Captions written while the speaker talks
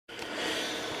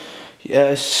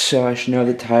Yes, so I should know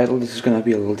the title. This is gonna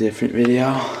be a little different video.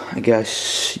 I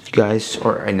guess you guys,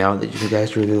 or I know that you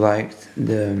guys really liked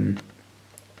the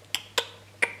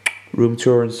room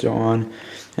tour and so on,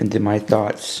 and then my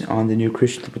thoughts on the new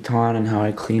Christian Louboutin and how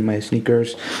I clean my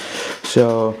sneakers.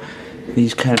 So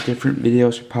these kind of different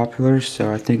videos are popular,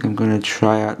 so I think I'm gonna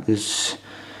try out this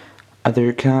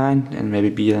other kind and maybe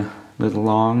be a little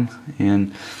long,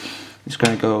 and it's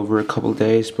gonna go over a couple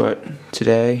days. But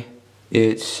today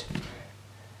it's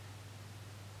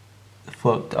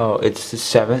it's the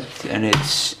 7th, and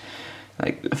it's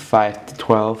like 5 to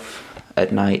 12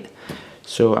 at night.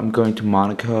 So I'm going to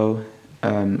Monaco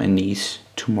and Nice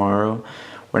tomorrow,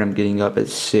 when I'm getting up at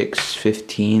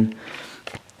 6:15.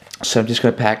 So I'm just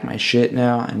gonna pack my shit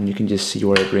now, and you can just see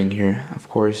what I bring here. Of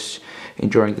course,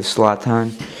 enjoying the slot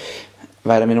time.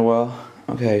 Vitamin oil.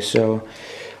 Okay, so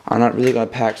I'm not really gonna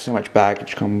pack so much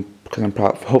baggage because I'm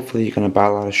hopefully gonna buy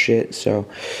a lot of shit. So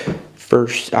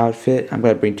first outfit, I'm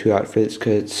gonna bring 2 outfits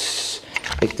because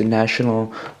like the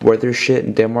national weather shit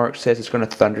in Denmark says it's gonna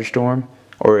thunderstorm,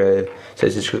 or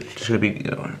says it's just gonna be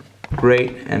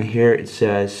great, and here it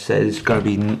says it's gonna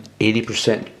be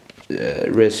 80%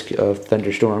 risk of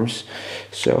thunderstorms.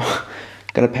 So I'm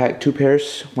gonna pack 2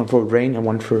 pairs, one for rain and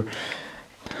one for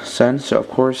sun. So of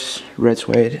course, red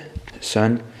suede,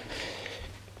 sun,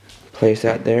 place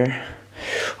that there.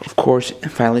 Of course,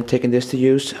 finally taking this to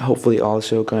use. Hopefully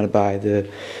also gonna buy the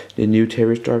new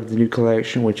Terry Star, the new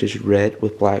collection, which is red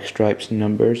with black stripes and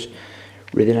numbers.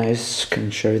 Really nice, can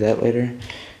show you that later.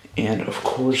 And of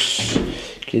course,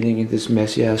 getting in this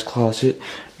messy ass closet,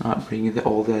 not bringing the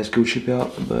old ass Gucci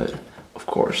belt, but of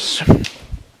course,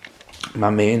 my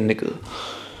main nigga.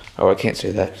 Oh, I can't say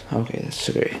that. Okay, that's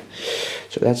great.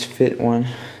 So that's fit 1.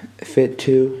 Fit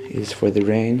 2 is for the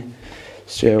rain.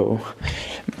 So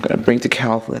I'm gonna bring the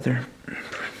calf leather.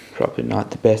 Probably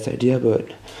not the best idea, but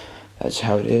that's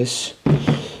how it is.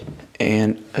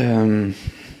 And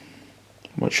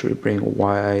what should we bring?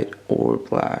 White or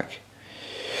black?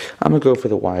 I'm gonna go for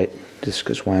the white, just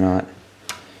cause why not?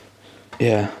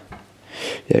 Yeah,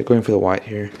 going for the white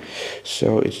here.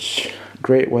 So it's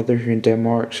great weather here in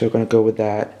Denmark, so I'm gonna go with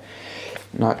that.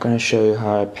 Not gonna show you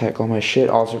how I pack all my shit.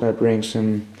 Also gonna bring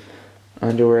some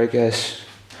underwear, I guess.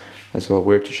 That's a little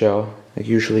weird to show. Like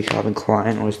usually Calvin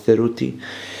Klein or Steruti.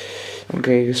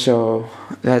 Okay, so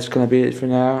that's gonna be it for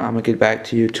now. I'm gonna get back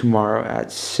to you tomorrow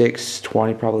at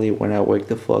 6:20, probably, when I wake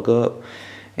the fuck up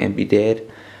and be dead.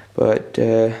 But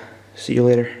see you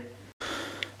later.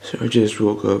 So I just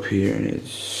woke up here and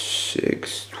it's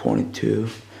 6:22.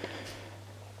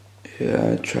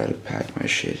 Yeah, I try to pack my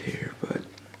shit here, but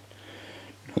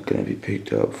not gonna be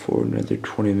picked up for another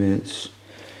 20 minutes.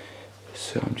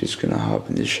 So I'm just gonna hop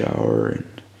in the shower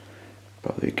and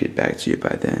probably get back to you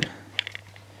by then.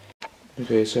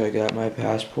 Okay, so I got my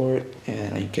passport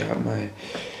and I got my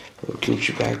little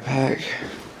Gucci backpack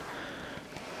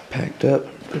packed up.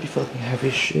 Pretty fucking heavy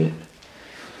shit,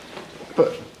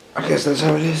 but I guess that's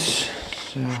how it is.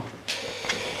 So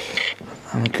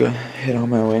I'm gonna head on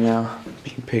my way now,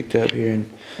 being picked up here in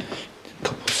a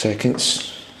couple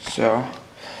seconds. So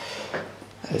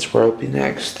that's where I'll be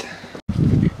next.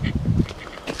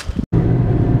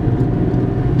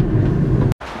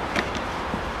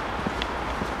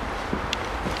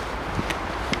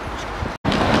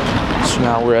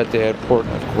 Now we're at the airport,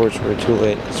 and of course we're too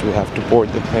late because we have to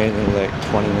board the plane in like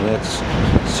 20 minutes.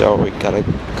 So we gotta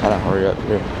kind of hurry up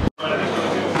here.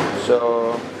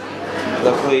 So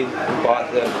luckily we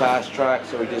bought the fast track,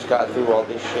 so we just got through all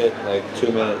this shit in like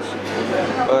 2 minutes.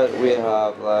 But we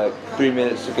have like 3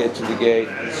 minutes to get to the gate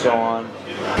and so on.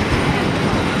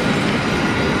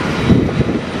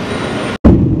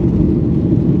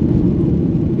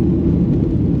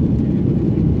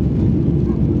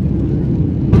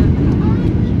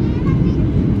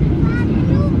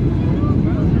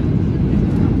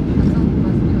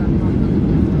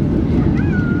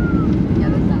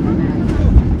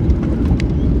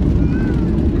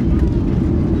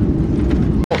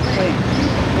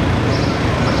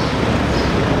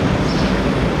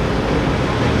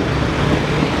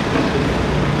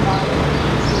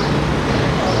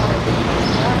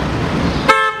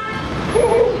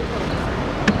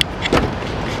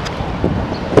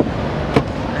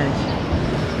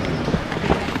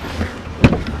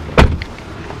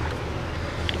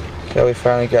 So we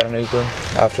finally got an Uber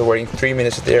after waiting 3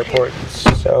 minutes at the airport.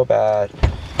 It's so bad.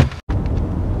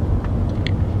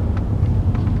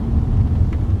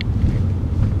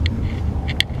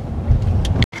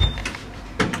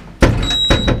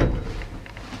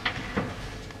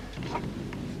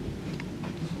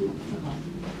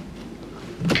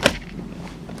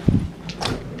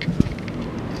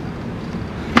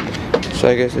 So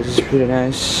I guess this is pretty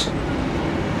nice.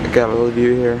 I got a little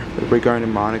view here. We're going to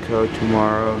Monaco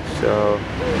tomorrow, so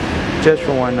just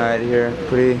for one night here.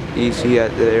 Pretty easy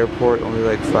at the airport, only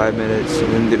like 5 minutes.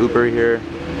 And then the Uber here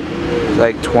is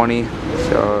like 20,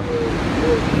 so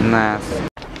nice.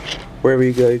 Wherever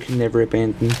you go, you can never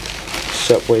abandon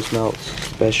Subway melts. It's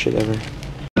the best shit ever.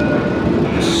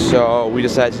 So we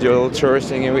decided to do a little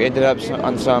touristing, and we ended up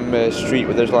on some street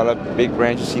where there's a lot of big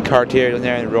brands. You see Cartier in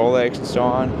there and Rolex and so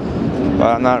on.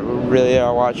 But I'm not really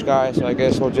a watch guy, so I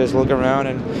guess we'll just look around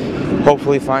and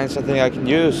hopefully find something I can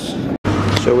use.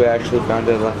 So we actually found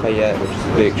a Lafayette, which is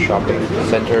a big shopping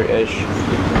center-ish.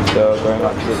 So going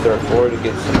up to the 3rd floor to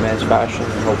get some men's fashion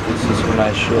and hopefully see some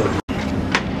nice shit.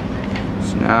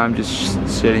 So now I'm just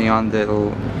sitting on the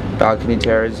little balcony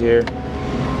terrace here.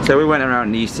 So we went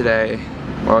around Nice today.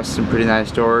 Well, some pretty nice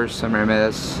stores, some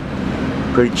Hermes,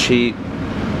 pretty cheap,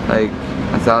 like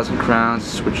 1,000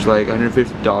 crowns, which is like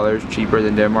 $150 cheaper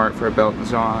than Denmark for a belt and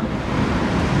so on.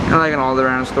 And like an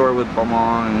all-around store with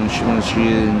Balmain and Givenchy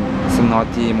and some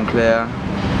Naughty, Montclair,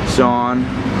 so on,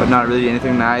 but not really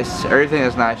anything nice. Everything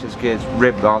that's nice just gets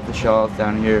ripped off the shelf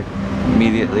down here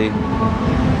immediately.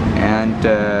 And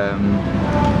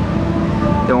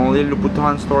the only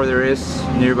Louboutin store there is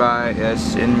nearby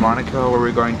is in Monaco, where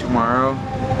we're going tomorrow.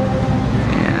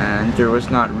 And there was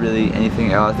not really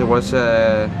anything else. There was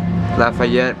a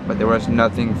Lafayette, but there was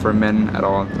nothing for men at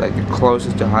all. Like the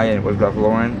closest to high-end was Ralph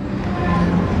Lauren.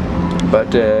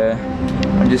 But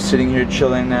I'm just sitting here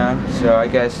chilling now. So I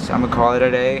guess I'm gonna call it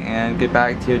a day and get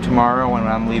back to you tomorrow when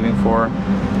I'm leaving for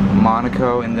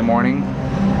Monaco in the morning.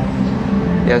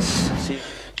 Yes. See.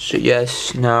 So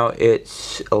yes, now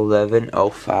it's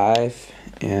 11:05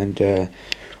 and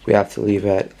we have to leave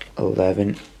at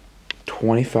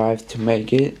 11:25 to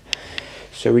make it.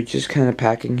 So we're just kind of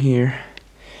packing here.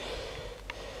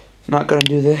 Not gonna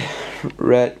do the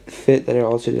red fit that I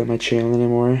also did on my channel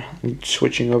anymore. I'm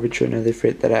switching over to another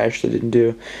fit that I actually didn't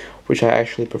do, which I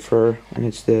actually prefer, and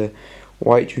it's the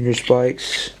white junior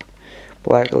spikes,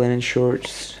 black linen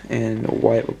shorts, and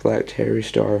white with black terry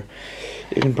star.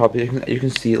 You can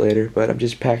see it later, but I'm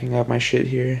just packing up my shit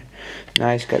here.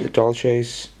 Nice, got the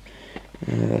Dolces.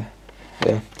 Yeah,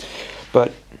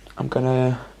 but I'm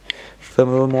gonna film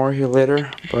a little more here later.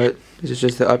 But this is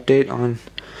just the update on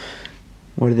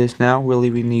what it is now. We're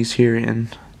leaving these here in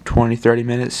 20-30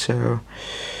 minutes, so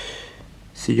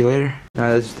see you later.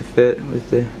 Now this is the fit with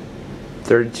the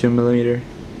 32mm,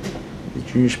 the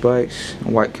junior spikes,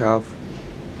 and white calf.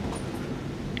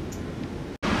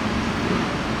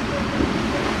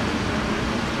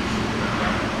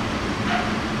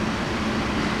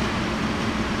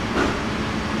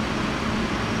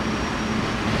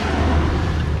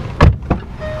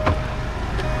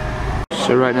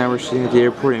 So right now we're sitting at the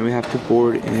airport and we have to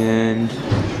board in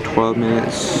 12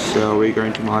 minutes, so we're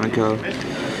going to Monaco.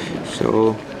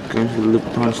 So going to the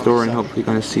Louboutin store and hopefully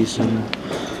going to see some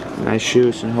nice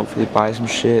shoes and hopefully buy some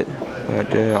shit.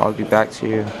 But I'll be back to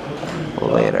you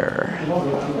later.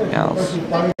 Else.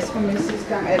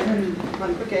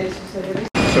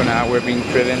 So now we're being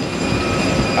driven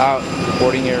out the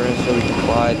boarding area so we can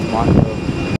fly to Monaco.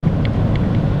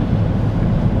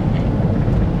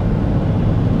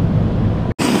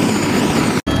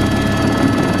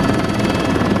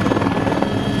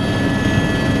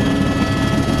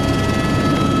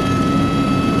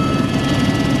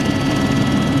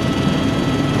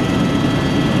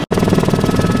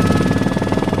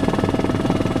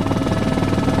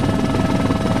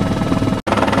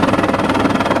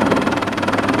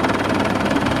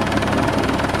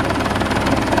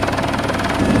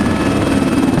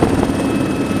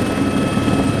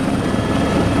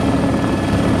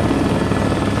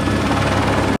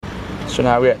 So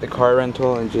now we're at the car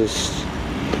rental and just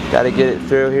gotta get it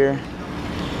through here.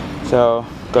 So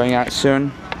going out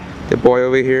soon. The boy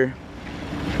over here,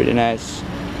 pretty nice.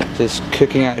 Just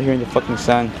cooking out here in the fucking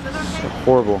sun. It's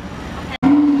horrible.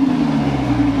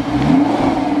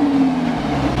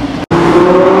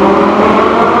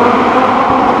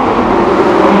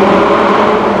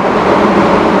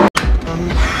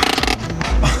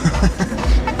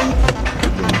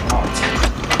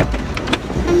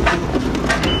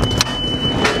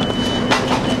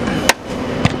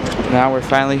 Now we're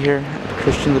finally here at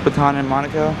Christian Louboutin in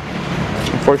Monaco.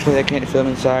 Unfortunately I can't film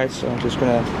inside, so I'm just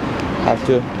gonna have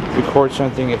to record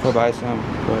something if I buy some,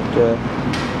 but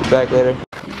be back later.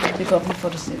 So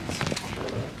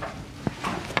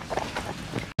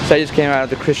I just came out of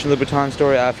the Christian Louboutin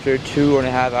store after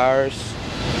 2.5 hours.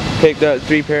 Picked up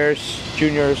 3 pairs,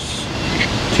 juniors,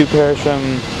 2 pairs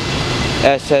from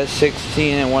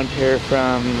SS16 and 1 pair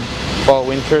from Fall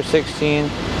Winter 16.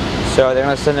 So they're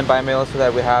gonna send them by mail so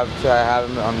that I have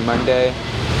them on Monday,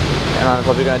 and I'm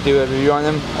probably gonna do a review on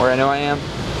them, or I know I am.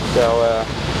 So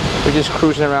we're just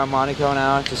cruising around Monaco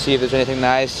now to see if there's anything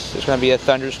nice. There's gonna be a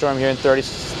thunderstorm here in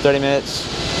 30 minutes.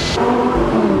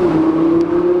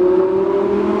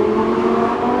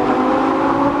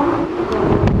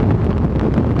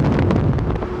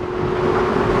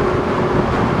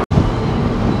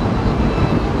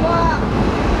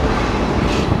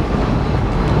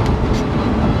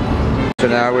 So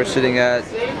now we're sitting at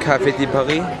Café de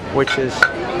Paris, which is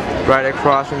right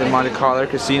across from the Monte Carlo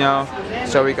casino.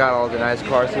 So we got all the nice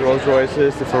cars, the Rolls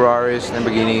Royces, the Ferraris,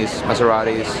 Lamborghinis,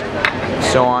 Maseratis,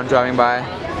 so on driving by.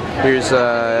 Here's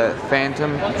a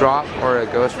Phantom drop or a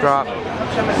Ghost drop.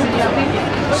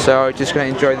 So just gonna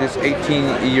enjoy this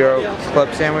 18-euro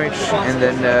club sandwich, and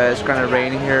then it's gonna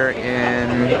rain here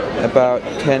in about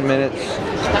 10 minutes.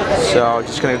 So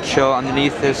just gonna chill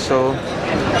underneath this little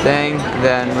thing,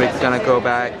 then we're gonna go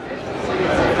back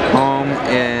home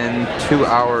in 2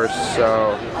 hours.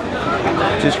 So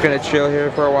just gonna chill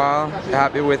here for a while.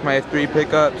 Happy with my 3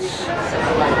 pickups,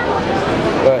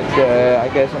 but I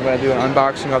guess I'm gonna do an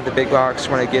unboxing of the big box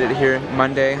when I get it here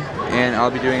Monday, and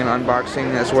I'll be doing an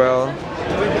unboxing as well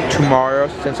tomorrow,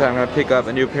 since I'm gonna pick up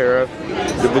a new pair of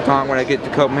Louboutin when I get to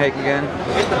Copenhagen again.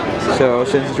 So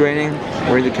since it's raining,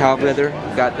 we're in the calf leather.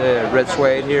 Got the red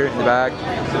suede here in the back,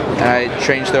 and I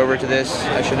changed over to this,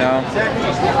 as you know.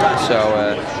 So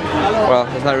well,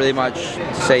 there's not really much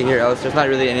to say here else. There's not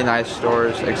really any nice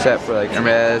stores except for like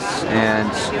Hermes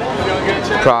and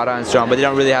Prada and so on, but they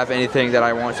don't really have anything that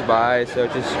I want to buy. So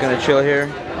just gonna chill here.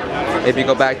 Maybe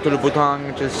go back to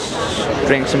Louboutin, just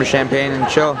drink some champagne and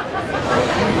chill.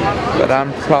 But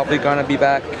I'm probably gonna be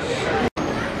back.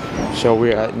 So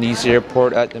we're at Nice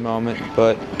airport at the moment,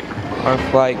 but our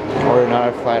flight, or not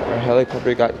our flight, our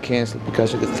helicopter got canceled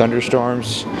because of the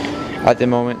thunderstorms at the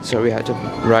moment, so we had to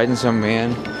ride in some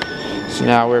van. So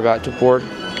now we're about to board.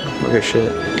 Look at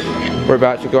shit. We're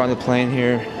about to go on the plane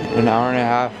here in an hour and a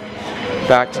half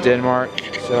back to Denmark.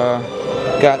 So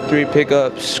got 3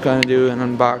 pickups. Gonna do an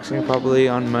unboxing probably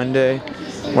on Monday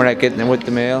when I get them with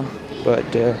the mail, but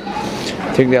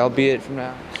I think that'll be it from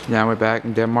now. Now we're back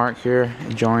in Denmark here,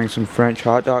 enjoying some French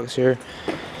hot dogs here.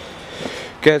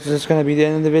 Guess this is gonna be the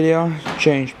end of the video.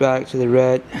 Change back to the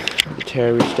red, the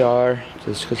Terry Star,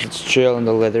 just because it's chill and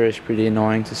the leather is pretty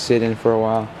annoying to sit in for a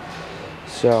while.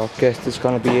 So guess this is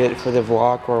gonna be it for the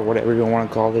vlog, or whatever you want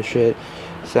to call this shit.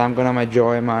 So I'm gonna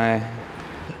enjoy my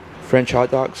French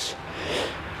hot dogs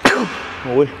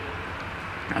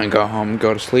and go home and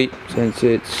go to sleep, since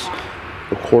it's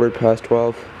a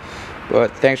 12:15.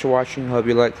 But thanks for watching. Hope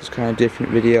you like this kind of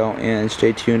different video, and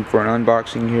stay tuned for an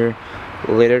unboxing here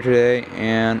later today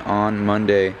and on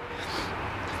Monday.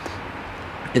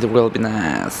 It will be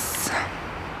nice.